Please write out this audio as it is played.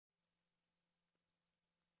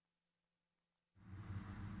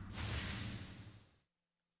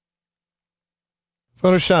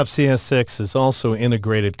Photoshop CS6 has also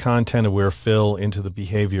integrated content-aware fill into the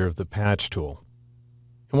behavior of the patch tool.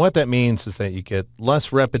 And what that means is that you get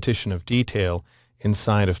less repetition of detail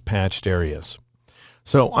inside of patched areas.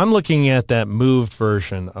 So I'm looking at that moved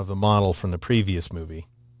version of the model from the previous movie.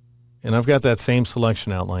 And I've got that same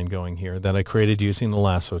selection outline going here that I created using the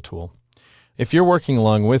lasso tool. If you're working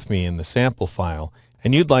along with me in the sample file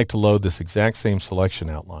and you'd like to load this exact same selection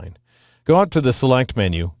outline, go out to the Select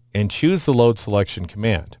menu and choose the Load Selection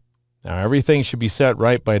command. Now everything should be set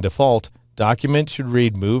right by default. Document should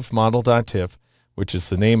read moved model.tiff, which is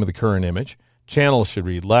the name of the current image. Channel should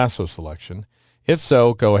read lasso selection. If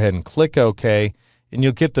so, go ahead and click OK, and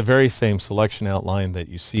you'll get the very same selection outline that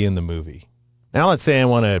you see in the movie. Now let's say I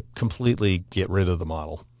want to completely get rid of the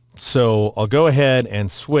model. So I'll go ahead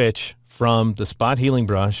and switch from the Spot Healing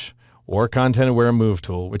Brush or Content Aware Move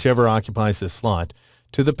tool, whichever occupies this slot,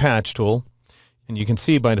 to the Patch tool. And you can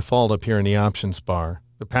see by default up here in the options bar,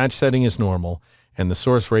 the patch setting is normal and the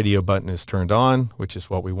source radio button is turned on, which is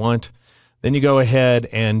what we want. Then you go ahead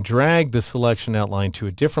and drag the selection outline to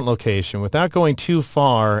a different location without going too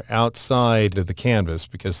far outside of the canvas,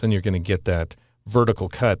 because then you're going to get that vertical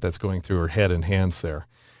cut that's going through her head and hands there.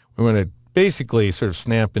 We want to basically sort of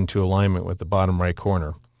snap into alignment with the bottom right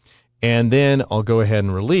corner. And then I'll go ahead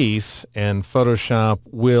and release, and Photoshop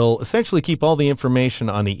will essentially keep all the information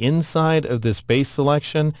on the inside of this base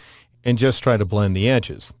selection and just try to blend the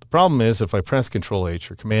edges. The problem is if I press Control-H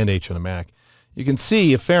or Command-H on a Mac, you can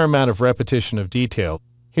see a fair amount of repetition of detail.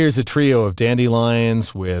 Here's a trio of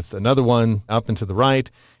dandelions with another one up and to the right,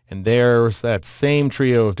 and there's that same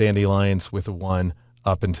trio of dandelions with a one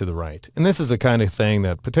up and to the right. And this is the kind of thing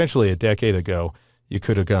that potentially a decade ago you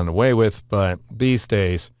could have gotten away with, but these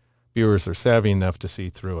days viewers are savvy enough to see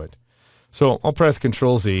through it. So I'll press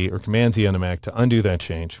Control-Z or Command-Z on a Mac to undo that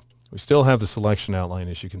change. We still have the selection outline,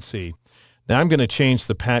 as you can see. Now I'm going to change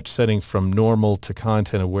the patch setting from normal to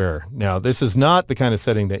content aware. Now this is not the kind of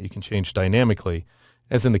setting that you can change dynamically,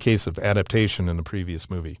 as in the case of adaptation in the previous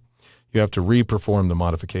movie. You have to re-perform the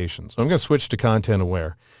modifications. So I'm going to switch to content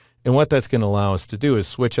aware. And what that's going to allow us to do is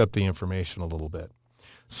switch up the information a little bit.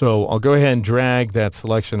 So I'll go ahead and drag that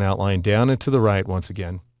selection outline down and to the right once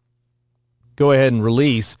again. Go ahead and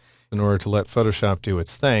release in order to let Photoshop do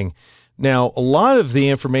its thing. Now, a lot of the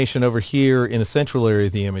information over here in the central area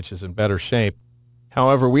of the image is in better shape.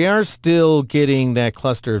 However, we are still getting that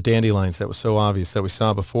cluster of dandelions that was so obvious that we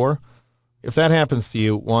saw before. If that happens to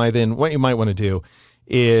you, why then what you might want to do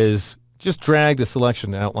is just drag the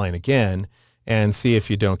selection outline again and see if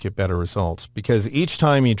you don't get better results. Because each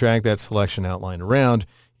time you drag that selection outline around,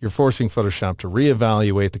 you're forcing Photoshop to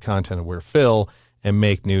reevaluate the content-aware fill and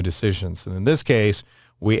make new decisions. And in this case,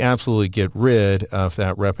 we absolutely get rid of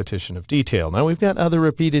that repetition of detail. Now we've got other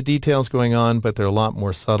repeated details going on, but they're a lot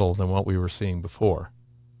more subtle than what we were seeing before.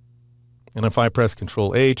 And if I press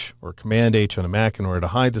Control-H or Command-H on a Mac in order to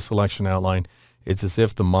hide the selection outline, it's as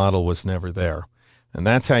if the model was never there. And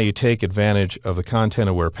that's how you take advantage of the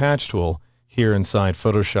Content-Aware Patch tool here inside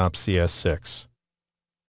Photoshop CS6.